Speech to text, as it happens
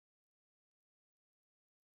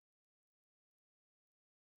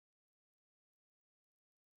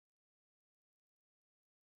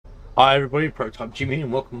Hi everybody, Prototype Jimmy,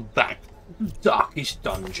 and welcome back to the Darkest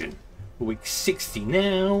Dungeon. Week 60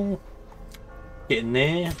 now. Getting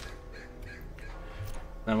there.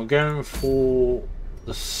 Now we're going for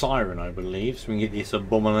the Siren, I believe, so we can get this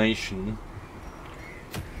abomination.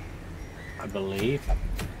 I believe.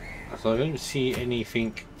 So I don't see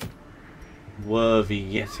anything worthy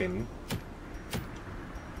getting.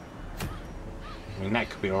 I mean, that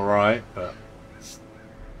could be alright, but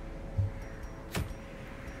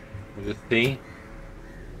we'll just see.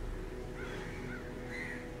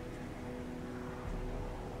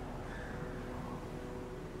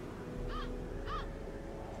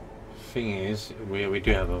 Thing is, we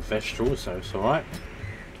do have a Vestral, so it's alright.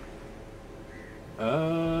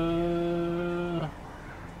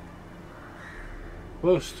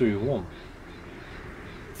 What else do we want?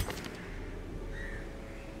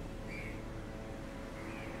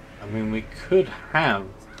 I mean, we could have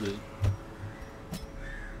the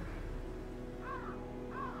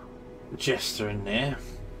Jester in there.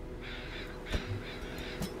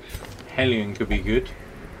 Hellion could be good.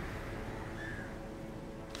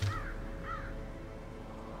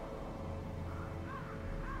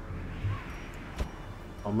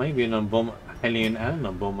 Or maybe an Hellion and an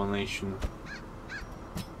Abomination.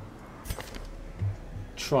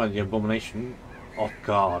 Try the Abomination off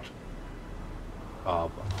guard.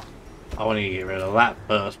 Oh, I want to get rid of that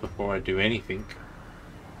first before I do anything.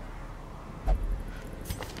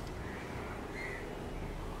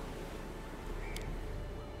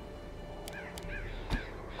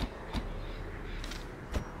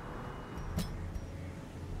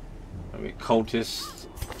 Maybe Cultist.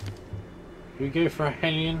 Do we go for a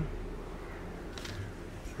Hellion?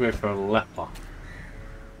 Should we go for a Leper?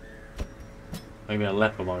 Maybe a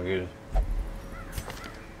Leper might be good.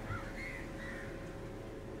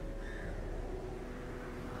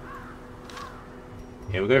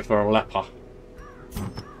 Yeah, we'll go for a Leper.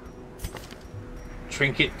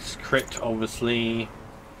 Trinkets, crit, obviously.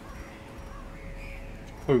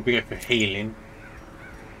 Probably go for healing.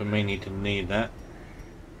 We may need that.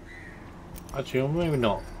 Actually, or maybe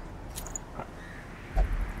not.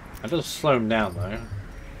 That does slow him down though.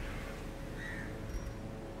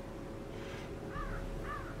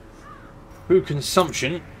 Food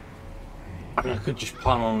consumption. I mean, I could just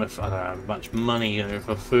pile on if I don't have much money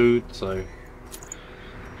for food, so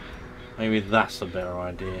maybe that's a better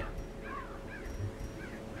idea.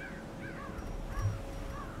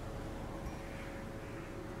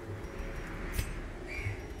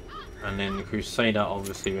 And then the Crusader,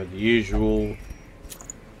 obviously, with the usual.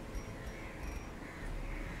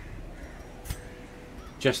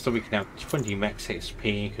 Just so we can have 20 max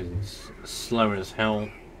XP because it's slow as hell.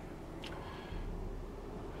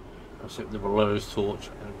 Except the Bellows Torch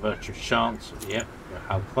and Virtue Chance. Yep, we'll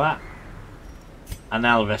have that. And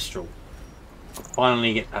now the Vestral.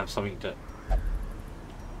 Finally get to have something to.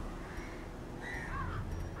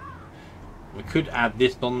 We could add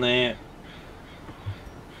this on there.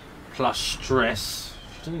 Plus stress.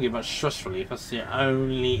 It doesn't give much stress relief. That's the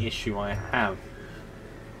only issue I have.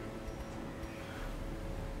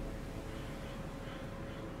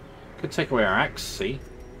 Could take away our accuracy.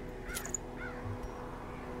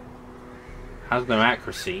 Has no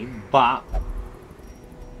accuracy, but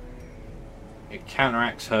it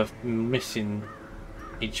counteracts her missing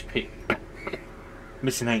HP.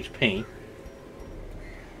 Missing HP.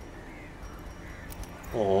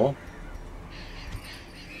 Or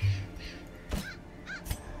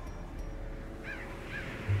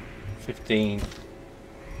 $15.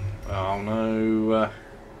 Oh no.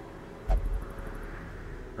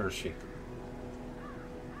 Where is she?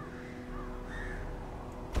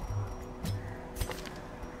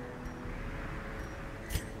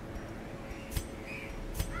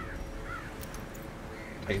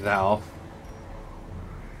 Take that off.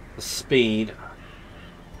 The speed.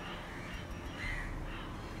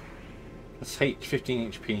 Let's hate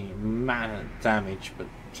 15 HP man damage, but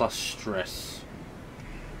plus stress.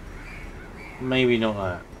 Maybe not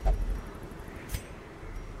that.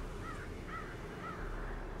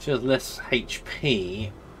 She has less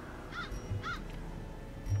HP.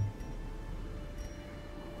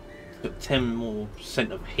 Got 10% more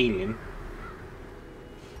of healing.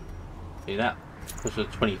 See that? Puts her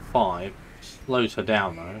 25. Slows her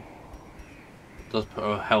down though. Does put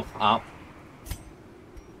her health up.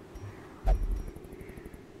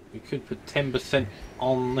 We could put 10%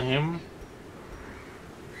 on him.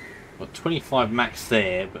 Got 25 max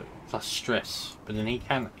there, but plus stress. But then he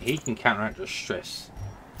can counteract the stress.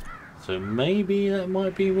 So maybe that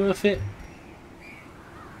might be worth it.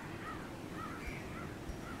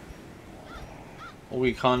 Or are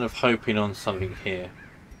we kind of hoping on something here?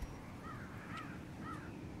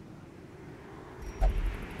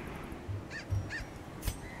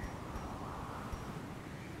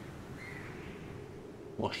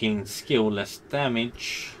 More healing skill, less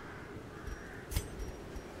damage.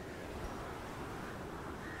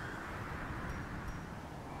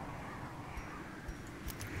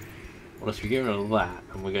 Well, let's get rid of that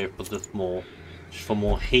and we go for just for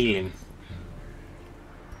more healing.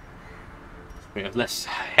 We have less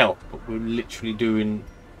health, but we're literally doing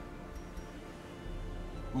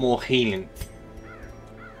more healing.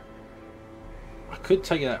 I could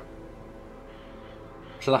take that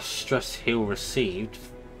plus stress heal received.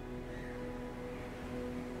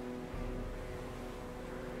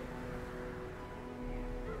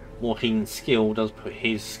 More healing skill does put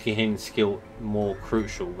his healing skill more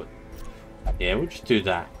crucial, but yeah, we'll just do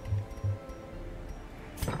that.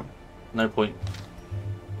 No point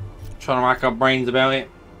trying to rack our brains about it.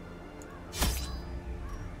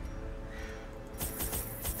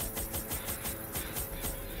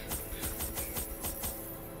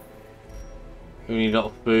 We need a lot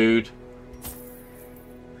of food.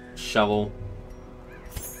 Shovel.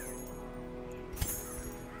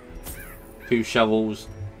 2 shovels.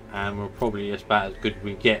 And we're probably just about as good as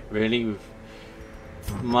we get, really, with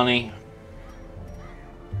money.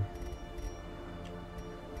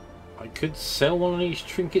 I could sell one of these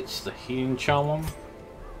trinkets, the healing charm one.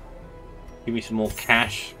 Give me some more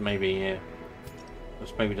cash, maybe, yeah.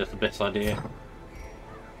 That's maybe just the best idea.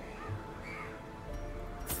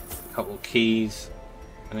 A couple of keys,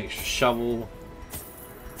 an extra shovel,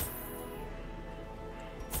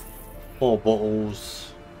 4 bottles.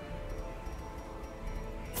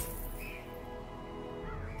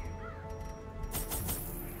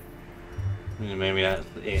 Maybe that's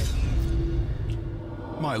it.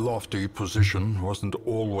 My lofty position wasn't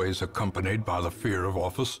always accompanied by the fear of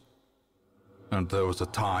office. And there was a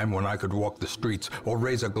time when I could walk the streets or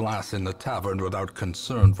raise a glass in the tavern without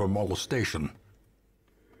concern for molestation.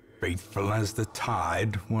 Faithful as the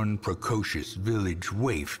tide, one precocious village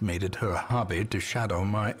waif made it her hobby to shadow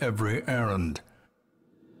my every errand.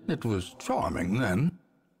 It was charming then,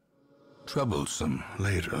 troublesome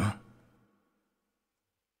later.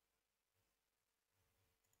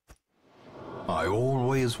 I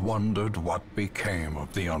always wondered what became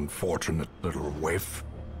of the unfortunate little waif.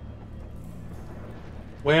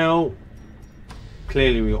 Well,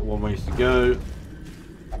 clearly we got one ways to go.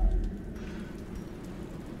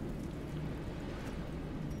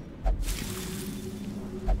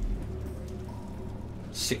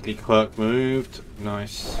 Sickly quirk moved.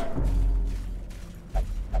 Nice.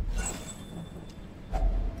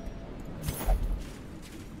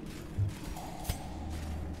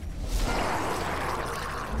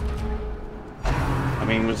 I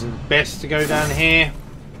mean, was it best to go down here?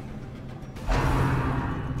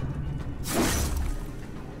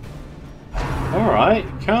 Alright,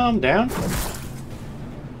 calm down.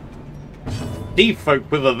 Thief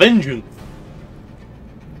folk with a vengeance.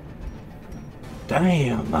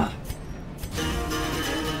 Damn.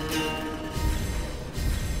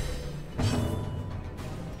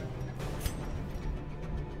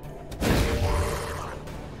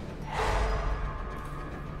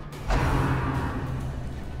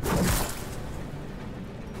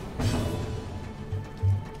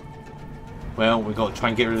 Well, we've got to try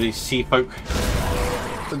and get rid of these sea folk.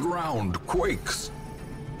 The ground quakes.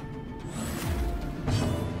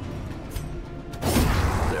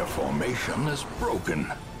 Their formation is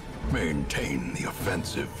broken. Maintain the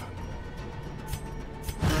offensive.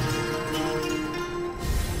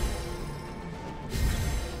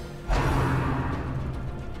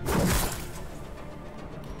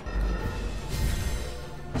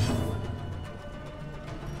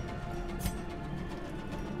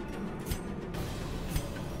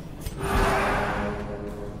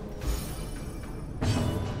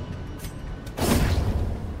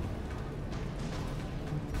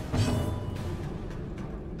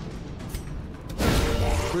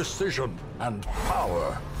 Precision and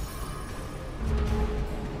power.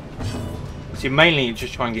 See, mainly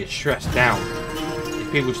just try and get stressed down.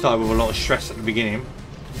 People started with a lot of stress at the beginning,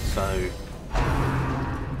 so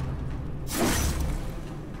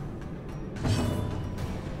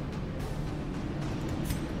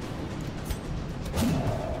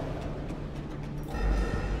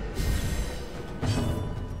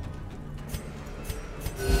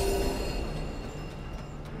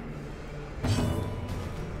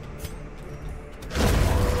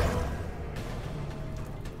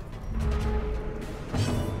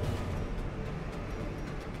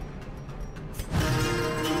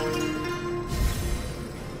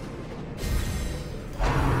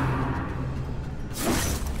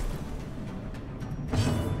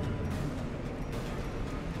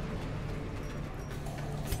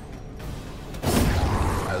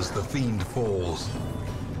As the fiend falls,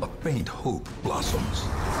 faint hope blossoms.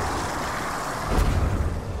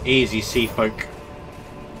 Easy, sea folk.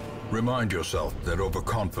 Remind yourself that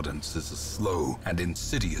overconfidence is a slow and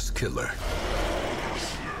insidious killer.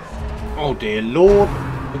 Oh dear lord.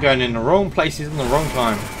 We're going in the wrong places in the wrong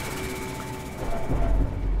time.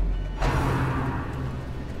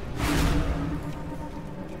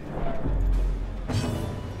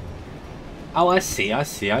 Oh, I see, I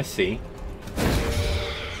see, I see.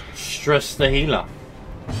 Stress the healer.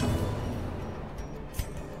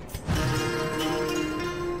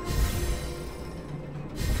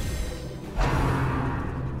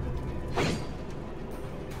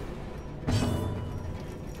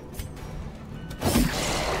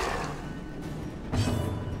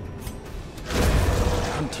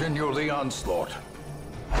 Continue the onslaught.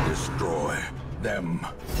 Destroy them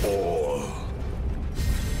all.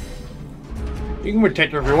 You can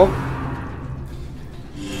protect her if you want.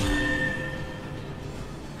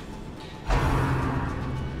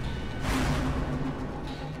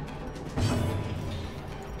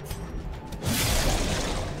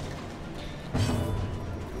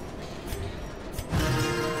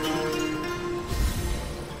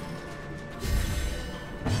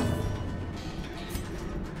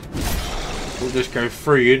 We'll just go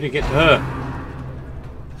through you to get to her.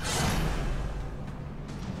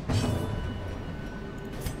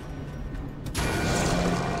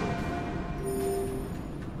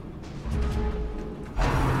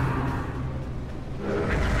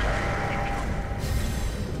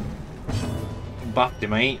 Buffed him,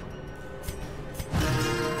 mate.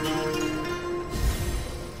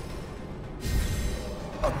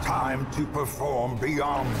 A time to perform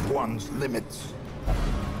beyond one's limits.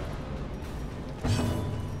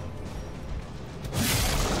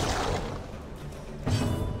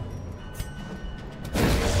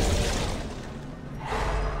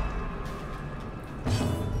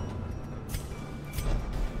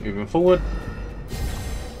 Moving forward.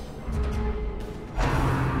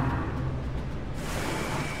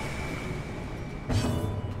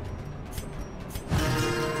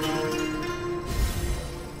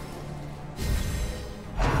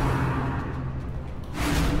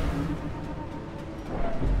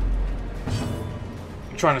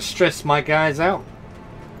 Trying to stress my guys out.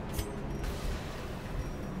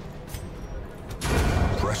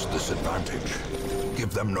 Press this advantage.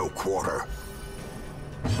 Give them no quarter.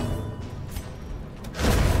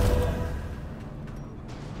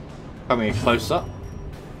 Coming closer.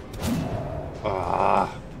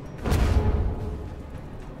 Ah.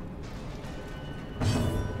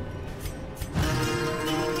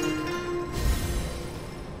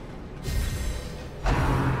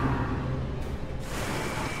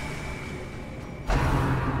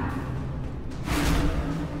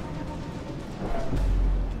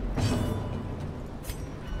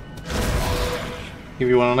 Give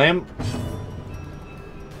you one on them.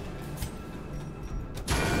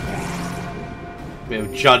 Bit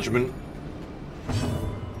of judgment.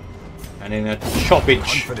 And then a choppage.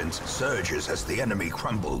 Confidence surges as the enemy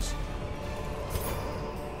crumbles.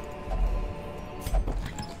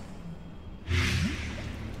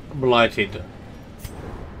 Blighted.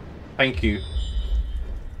 Thank you.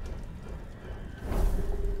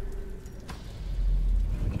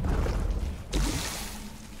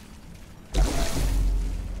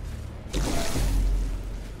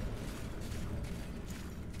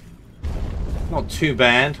 Not too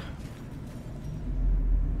bad.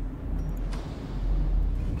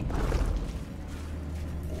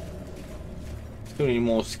 Still need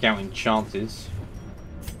more scouting chances.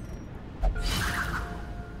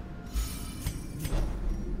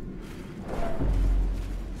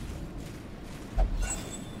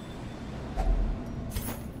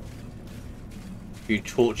 Few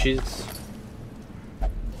torches.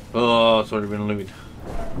 Oh, it's already been looted.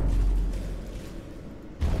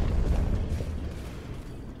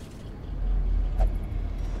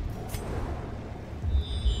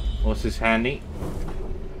 What's this handy?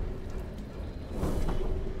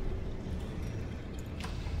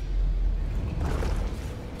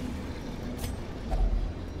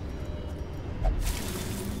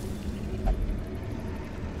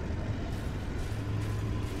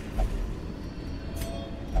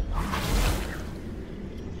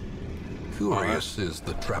 Curious is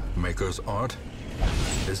the trap maker's art.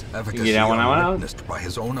 His efficacy get that one out? witnessed by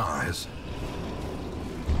his own eyes.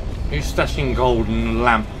 Who's stashing gold and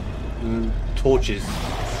lamp and torches?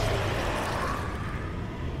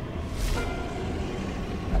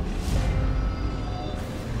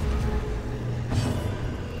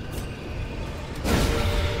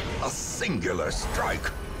 A singular strike.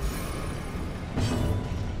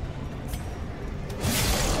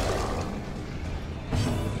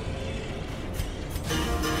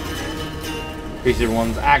 Increase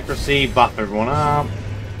everyone's accuracy, buff everyone up.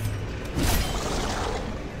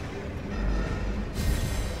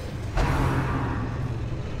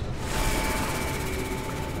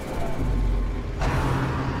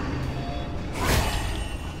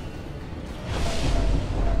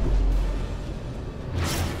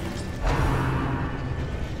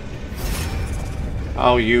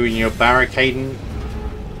 Oh, you and your barricading.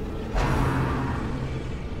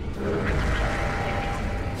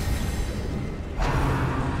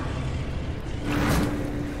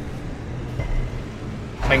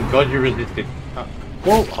 Thank God you resisted.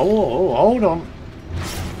 Whoa, hold on.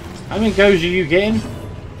 How many goes are you getting?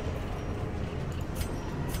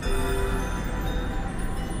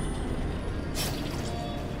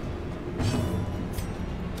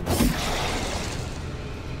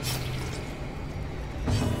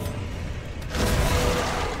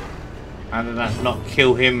 How did that not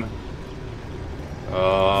kill him?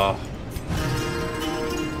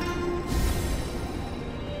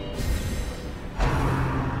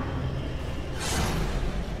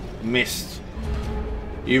 Missed.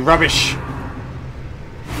 You rubbish.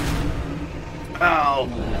 Oh.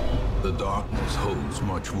 The darkness holds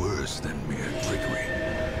much worse than mere trickery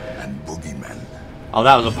and boogeymen. Oh,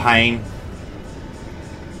 that was a pain.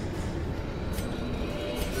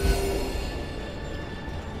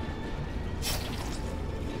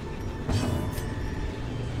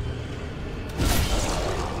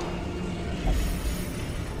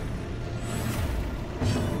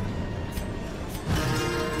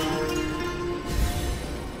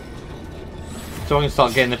 So I can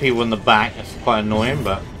start getting the people in the back. That's quite annoying,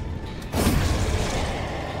 but...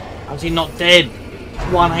 How's he not dead?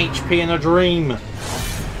 1 HP in a dream.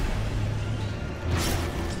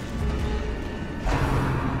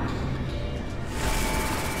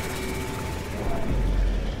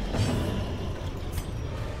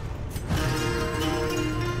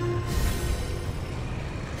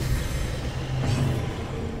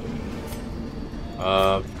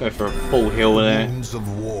 Go for a full heal there. Wounds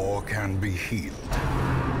of war can be healed,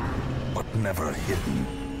 but never hidden.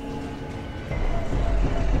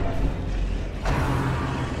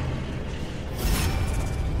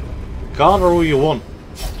 Guard her all you want.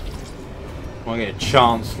 I get a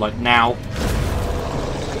chance, like now.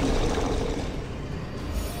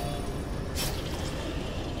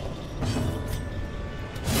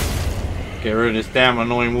 Get rid of this damn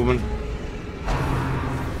annoying woman.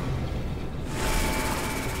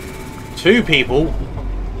 2 people?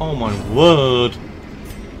 Oh my word.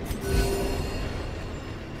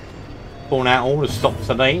 Pulling out all the stops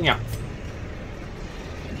today, ain't ya?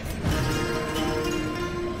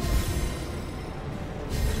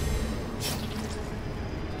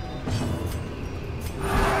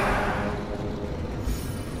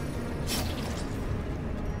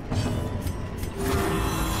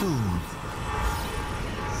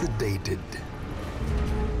 Sedated.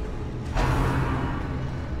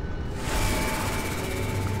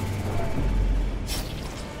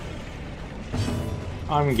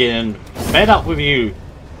 I'm getting fed up with you.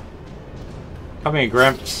 Come here,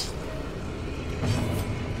 Gramps.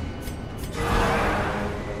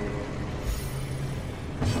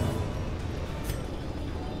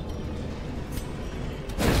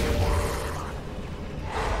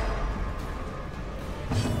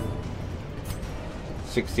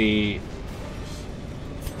 $60.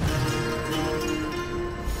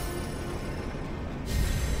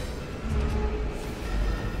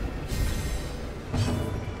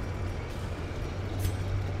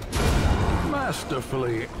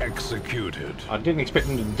 Masterfully executed. I didn't expect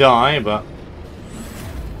him to die, but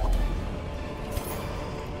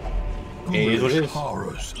it is what it is.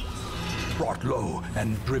 Horrors, brought low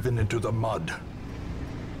and driven into the mud.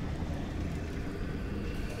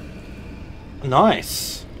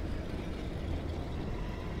 Nice.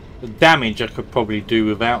 The damage I could probably do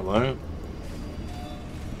without, though.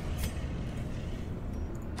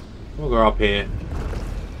 We'll go up here.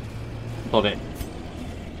 Plot it.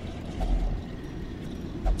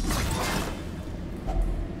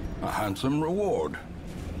 A handsome reward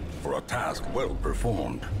for a task well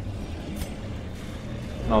performed.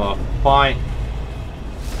 Another fight.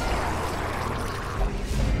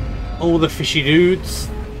 All the fishy dudes.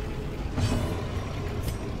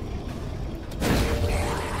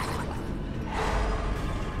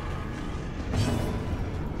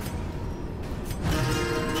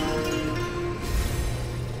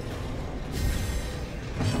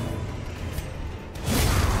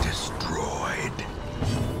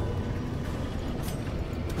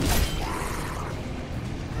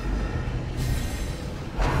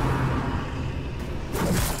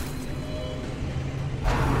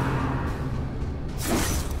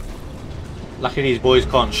 Lucky these boys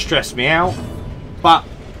can't stress me out, but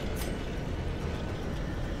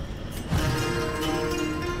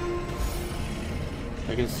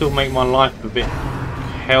I can still make my life a bit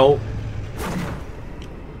hell.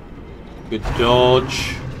 Good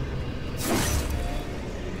dodge.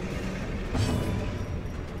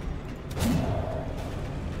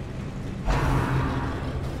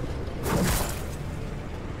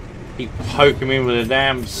 Keep poking me with the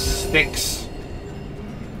damn sticks.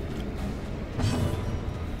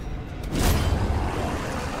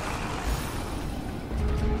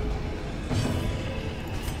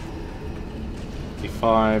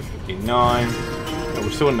 59. We're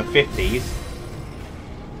still in the 50s,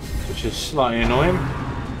 which is slightly annoying.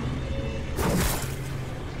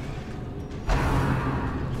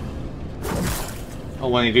 Oh,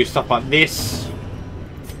 when you do stuff like this.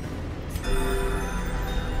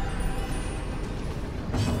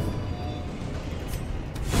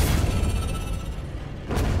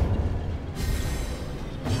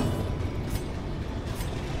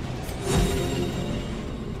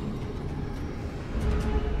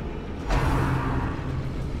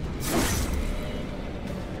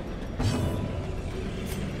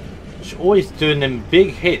 Always doing them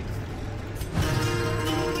big hits.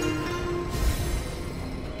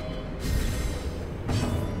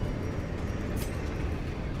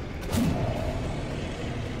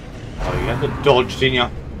 Oh, you had to dodge, didn't you?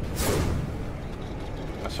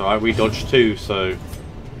 That's alright, we dodged too, so.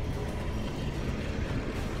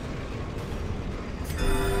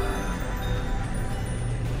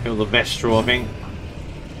 Kill the Vestra, I think.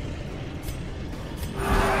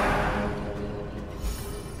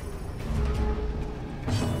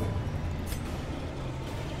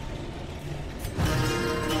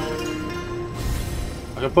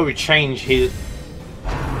 I could probably change his.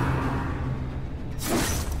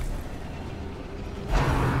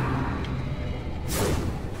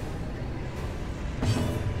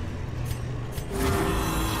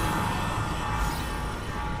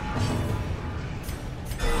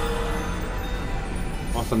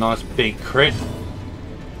 That's a nice big crit.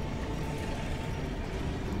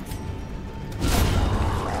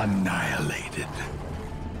 Annihilated.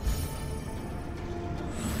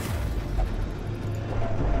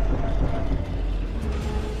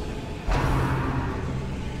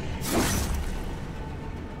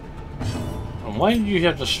 Why did you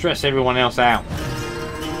have to stress everyone else out?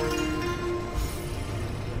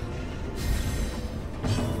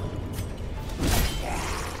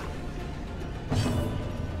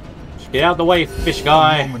 Just get out of the way, fish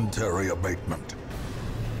guy. Momentary abatement.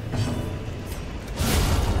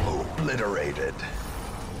 Obliterated.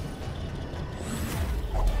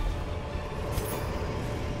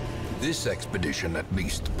 This expedition at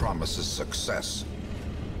least promises success.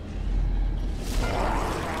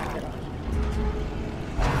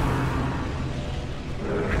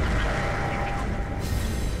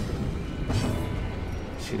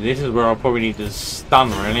 See, this is where I'll probably need to stun,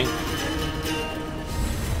 really.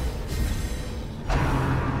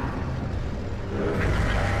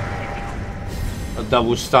 A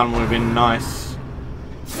double stun would have been nice.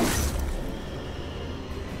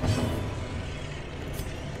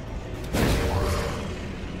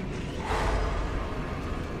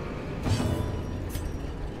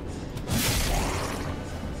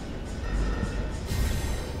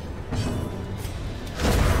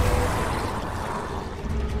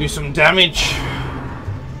 Do some damage.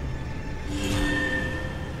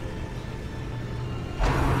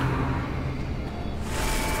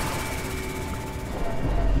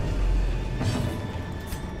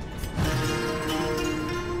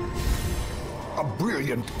 A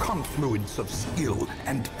brilliant confluence of skill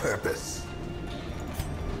and purpose.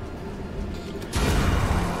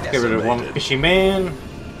 Get rid of one fishy man.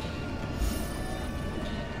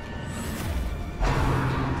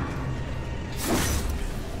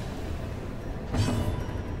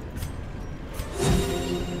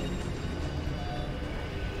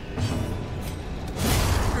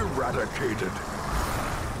 Eradicated.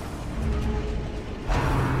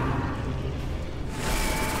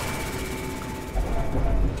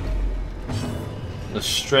 The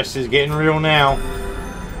stress is getting real now.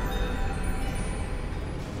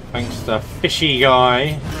 Thanks to fishy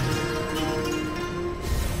guy.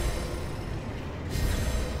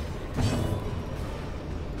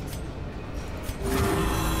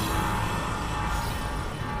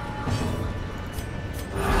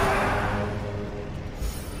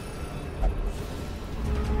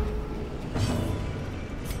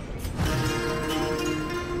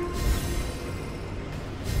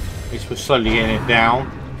 At least we're slowly getting it down.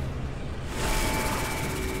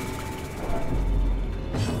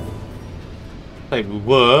 Say we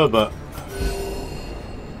were, but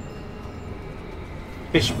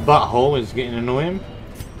fish butthole is getting annoying.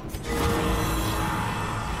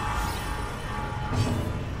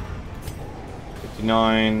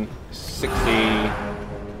 $59, $60.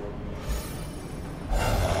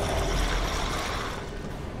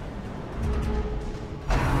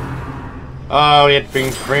 Oh, you had to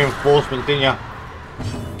bring reinforcements, didn't you?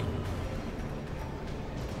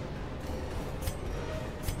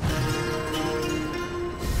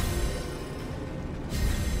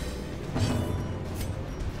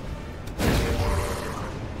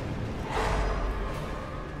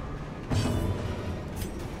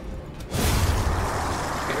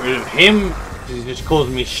 Get rid of him, because he's just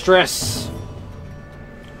causing me stress.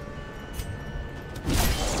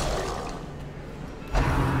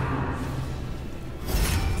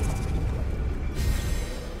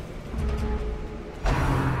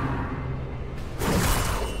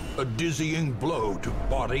 A dizzying blow to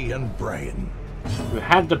body and brain. You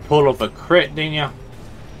had to pull off a crit, didn't you?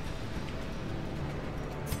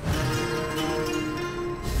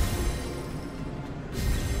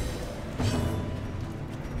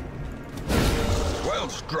 Well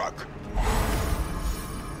struck.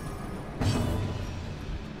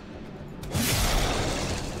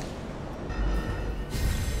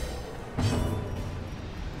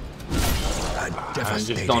 And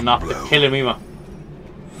just not enough to kill him either.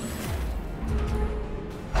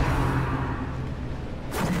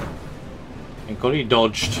 Thank God he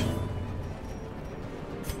dodged.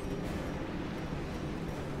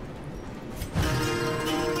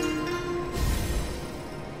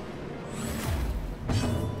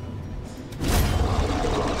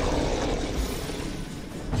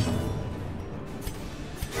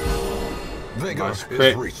 Vigor Nice is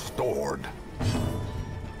crit. restored.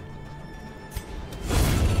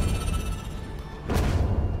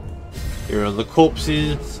 Here are the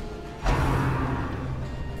corpses.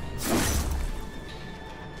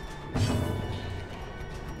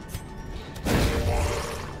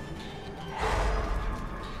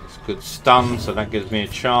 It's good stun, so that gives me a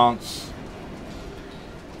chance.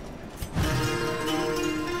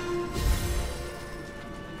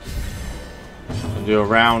 I'll do a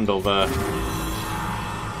round of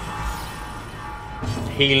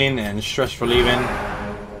healing and stress relieving.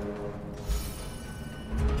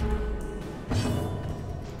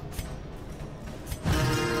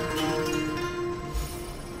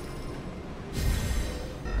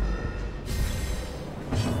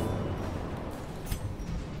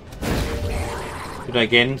 Do that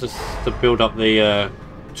again just to build up the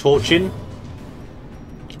torching.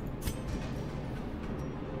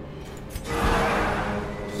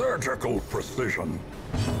 Surgical precision.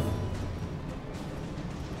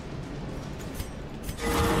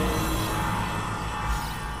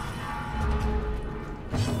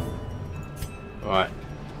 Right.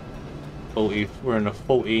 40, we're in the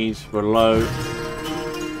 40s, we're low.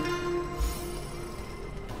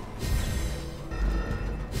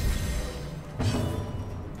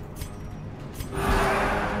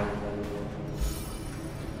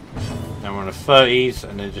 Now we're in the 30s,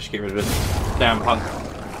 and then just get rid of this damn punk.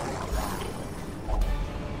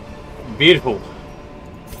 Beautiful.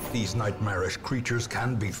 These nightmarish creatures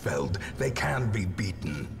can be felled. They can be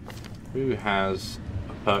beaten. Who has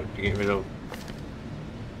a perk to get rid of?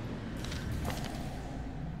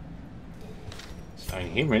 It's only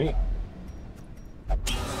him, really.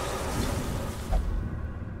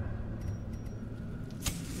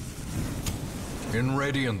 In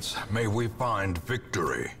Radiance, may we find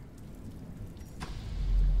victory.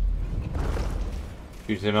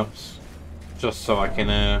 Use him up just so I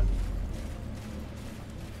can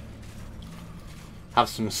have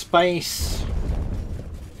some space.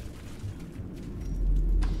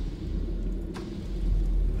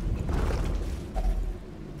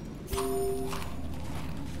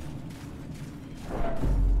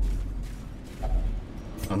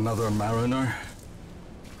 Another mariner,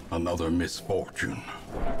 another misfortune.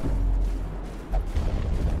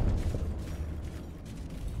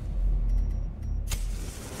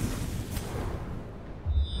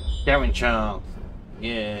 Going chance.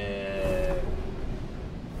 Yeah.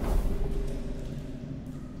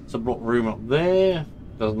 It's a block room up there.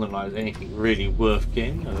 Doesn't look like there's anything really worth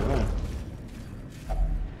getting. I don't know.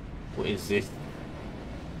 What is this?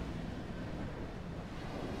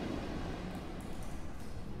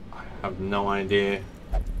 I have no idea.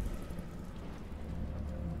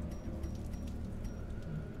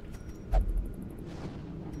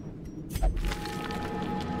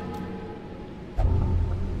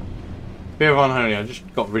 Bit of unholy. I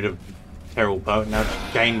just got rid of terrible perk. Now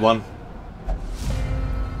just gained one.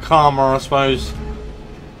 Karma, I suppose.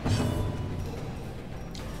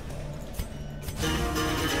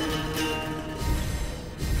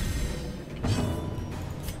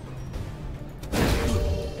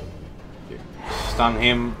 Stun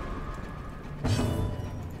him.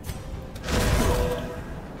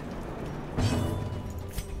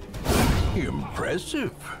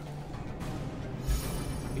 Impressive.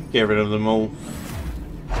 Get rid of them all.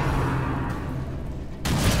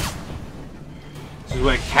 This is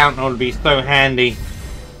where counter would be so handy.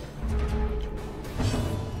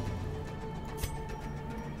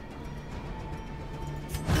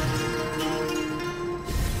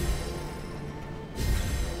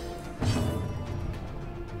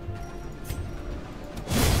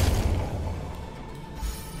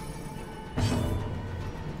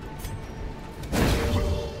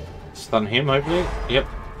 Stun him, hopefully. Yep.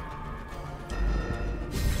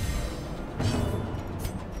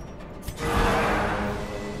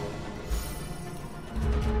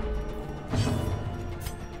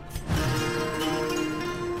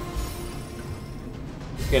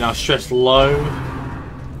 Getting our stress low.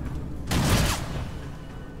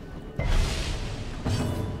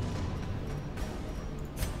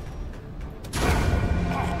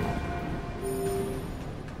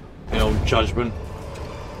 The old judgment.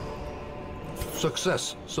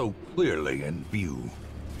 Success so clearly in view.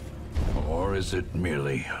 Or is it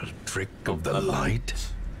merely a trick of the light?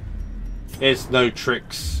 There's no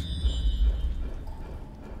tricks.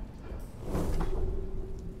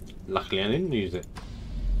 Luckily I didn't use it.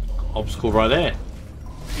 Obstacle right there.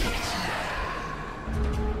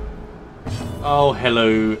 Oh,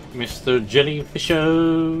 hello, Mr.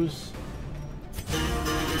 Jellyfishos.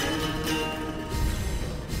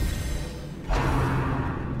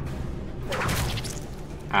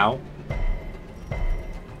 Ow.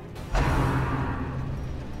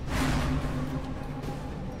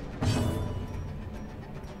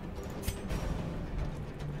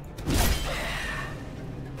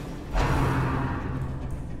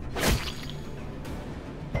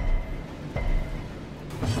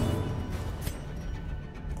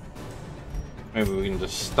 Maybe we can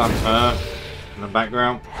just stun her in the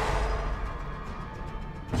background.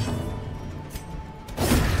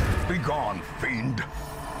 Be gone, fiend.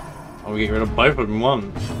 Oh, we get rid of both of them in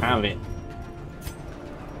one. Have it.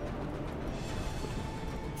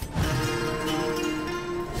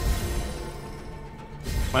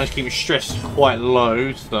 Managed to keep stress quite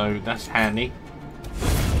low, so that's handy.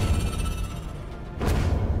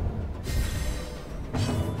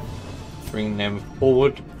 Bring them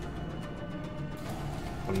forward.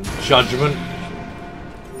 On judgment.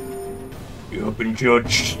 You have been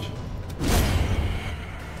judged.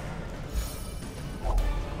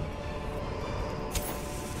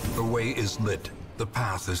 The way is lit. The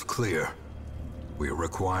path is clear. We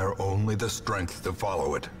require only the strength to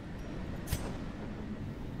follow it.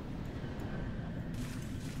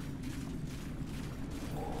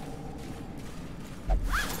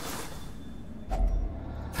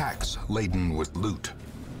 Packs laden with loot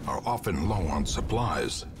are often low on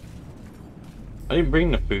supplies. I didn't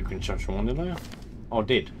bring the food consumption one, did I? Oh, I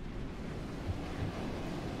did.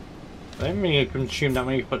 I didn't really consume that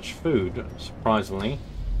much food, surprisingly.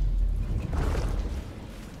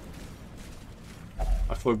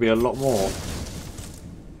 I thought it'd be a lot more.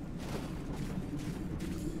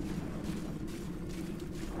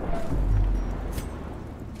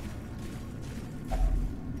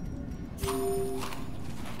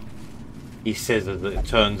 He says as it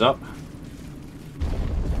turns up.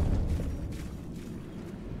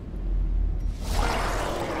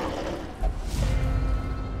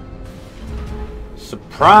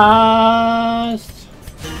 Surprised!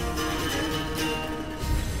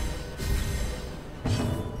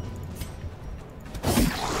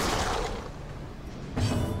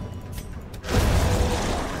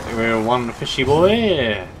 We're one fishy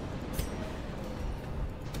boy.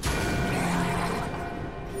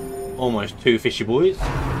 Almost two fishy boys.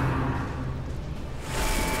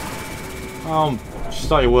 Oh,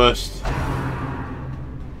 slightly worse.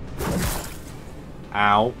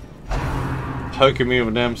 Ow. Poking me with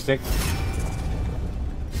a damn stick.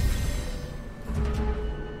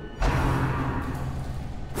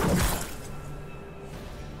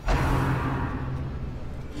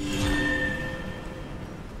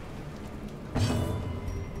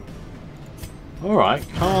 Alright,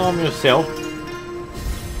 calm yourself.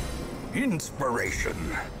 Inspiration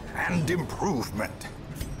and improvement.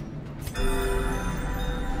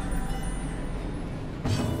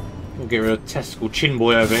 We'll get rid of testicle chin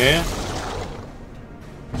boy over here.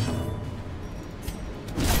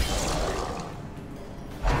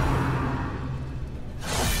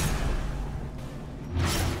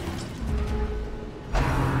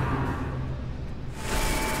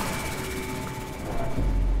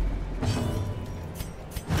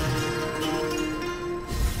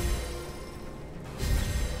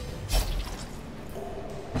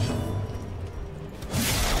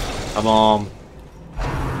 Come on.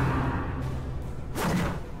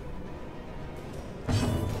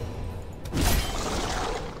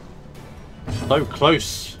 So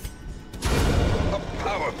close. A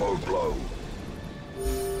powerful blow.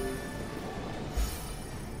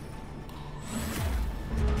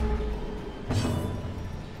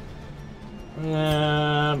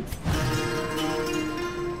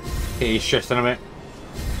 He's stressing a bit.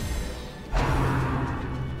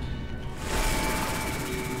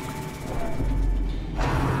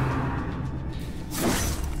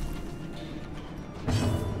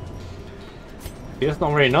 Yeah, that's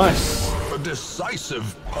not very nice. A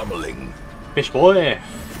decisive pummeling. Fish boy.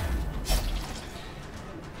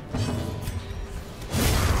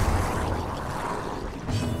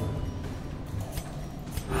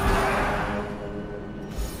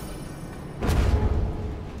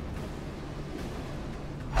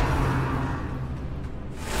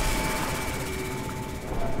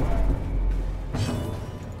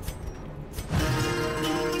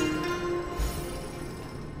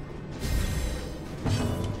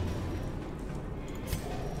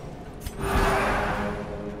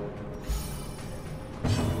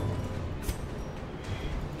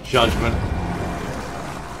 Judgment.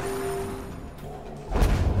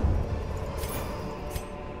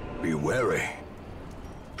 Be wary.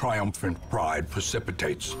 Triumphant pride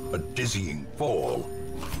precipitates a dizzying fall.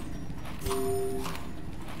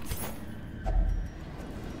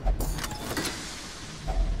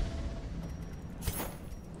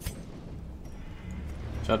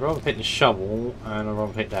 So I'd rather pick the shovel and I'd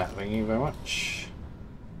rather pick that. Thank you very much.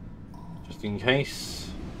 Just in case.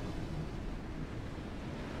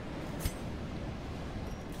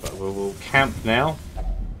 But we will camp now.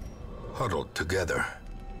 Huddled together,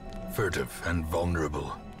 furtive and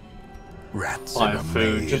vulnerable. Rats Buy in a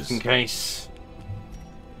food maze. just in case.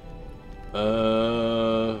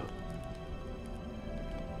 You're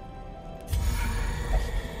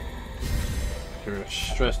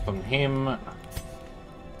stressed on him.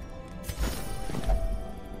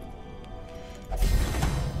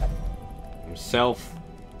 Himself.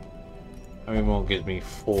 How many more gives me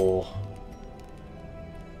 4?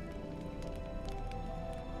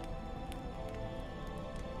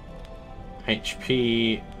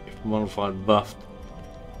 HP if modified buffed.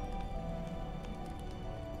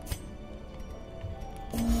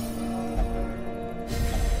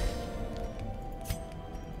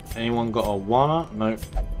 Anyone got a wanna? Nope.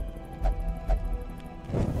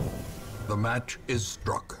 The match is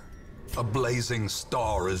struck. A blazing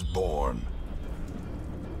star is born.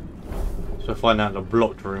 So find out the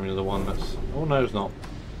blocked room is the one that's... Oh no, it's not.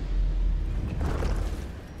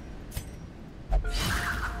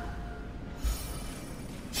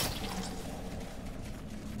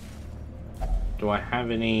 Do I have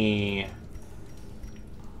any...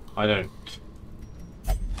 I don't.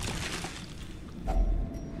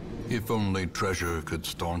 If only treasure could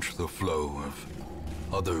staunch the flow of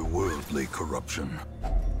otherworldly corruption.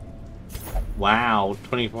 Wow,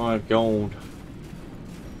 25 gold.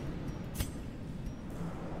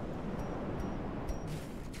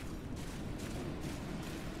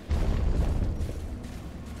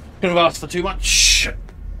 Couldn't have asked for too much.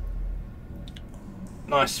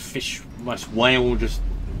 Nice fish, nice whale just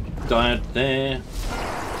died there.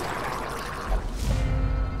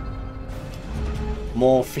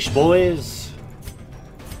 More fish boys.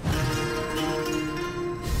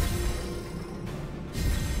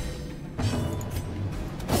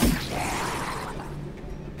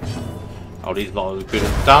 Oh, these bottles are good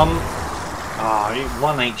and dumb. Ah,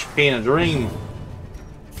 1 HP in a dream.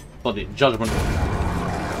 Body judgment.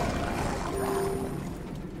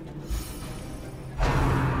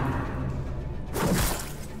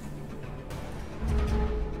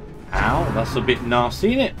 Ow, that's a bit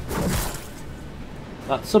nasty, isn't it?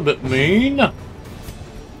 That's a bit mean.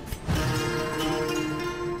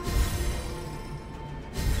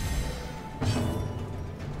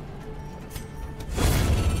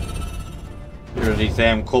 Here are these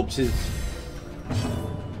damn corpses.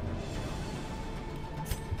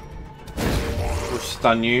 We'll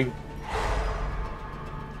stun you.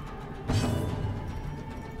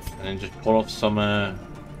 And then just pull off some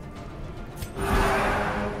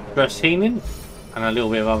stress healing and a little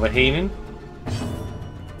bit of other healing.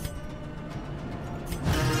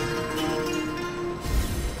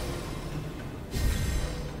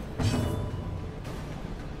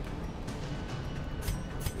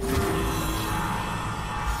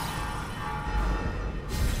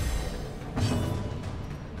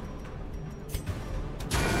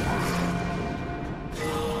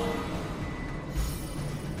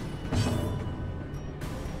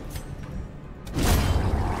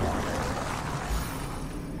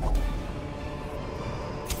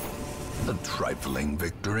 A trifling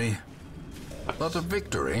victory, but a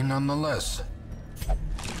victory nonetheless.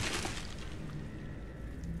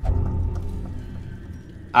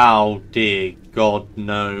 Oh dear God,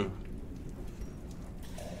 no.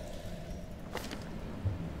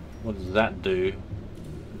 What does that do?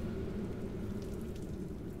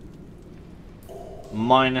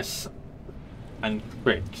 Minus and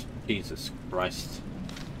crit. Jesus Christ.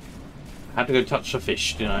 I had to go touch the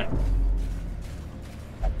fish, didn't I?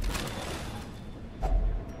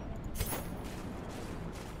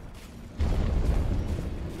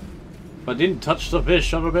 If I didn't touch the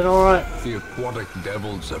fish, I'd have been alright. The aquatic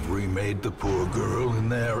devils have remade the poor girl in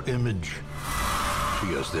their image. She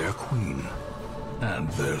is their queen and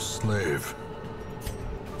their slave.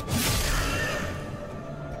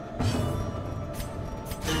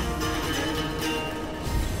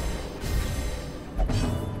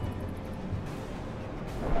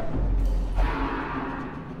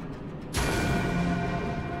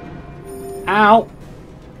 Ow!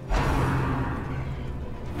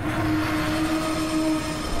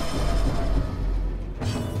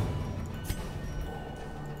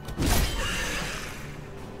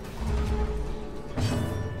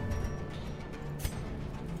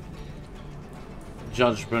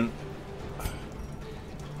 Judgment.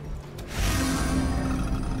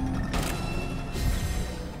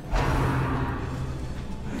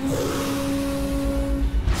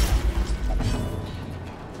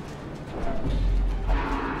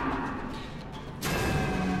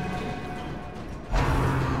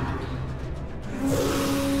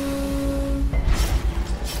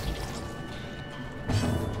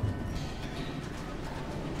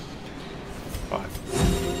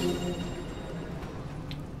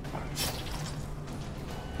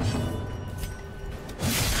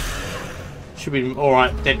 Should be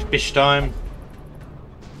alright, dead fish time.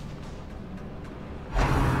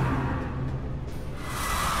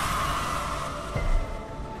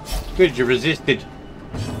 Good, you resisted.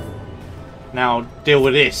 Now deal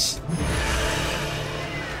with this.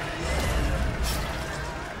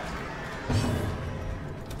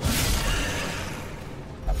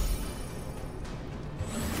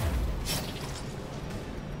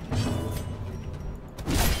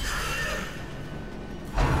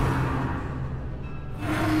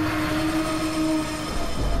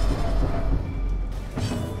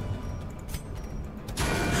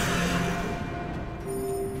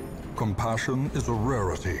 Compassion is a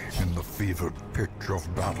rarity in the fevered pitch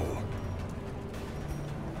of battle.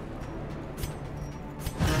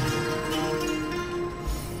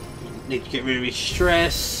 Need to get rid of his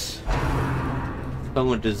stress. Stung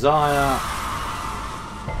with desire.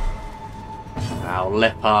 Our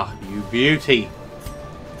leper, you beauty.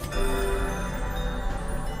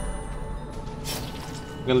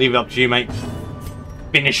 I'm gonna leave it up to you, mate.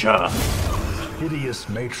 Finish her. Hideous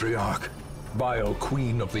matriarch, vile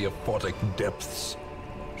queen of the aquatic depths.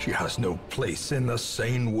 She has no place in the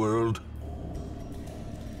sane world.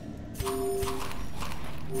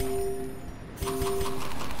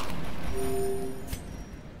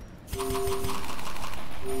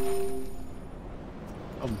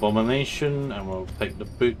 Abomination, and we'll take the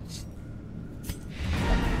boots.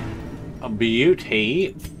 A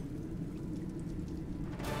beauty.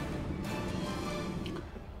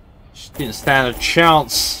 Just didn't stand a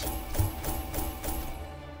chance.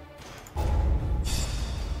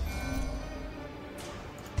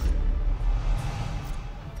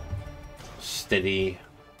 Steady.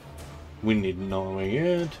 Winded, not very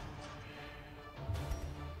good.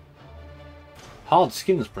 Hard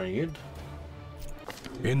skin's pretty good.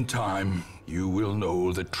 In time, you will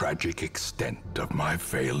know the tragic extent of my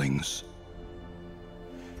failings.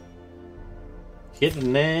 Get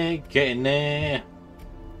in there, get in there.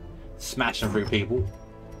 Smashing through people.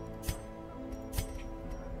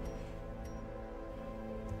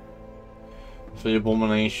 So the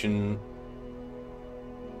abomination,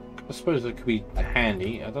 I suppose it could be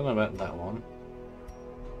handy. I don't know about that one.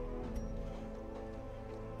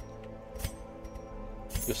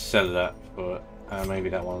 Just sell that for maybe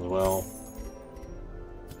that one as well.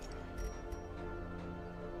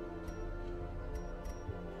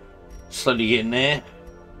 Slowly getting there.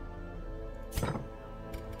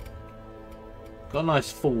 Got a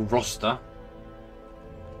nice full roster.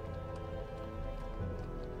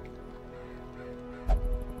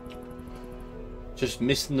 Just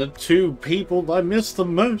missing the two people I miss the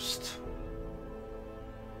most.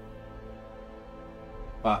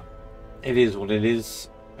 But it is what it is.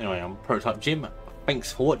 Anyway, I'm Prototype Jim.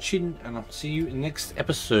 Thanks for watching, and I'll see you in the next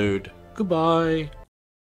episode. Goodbye.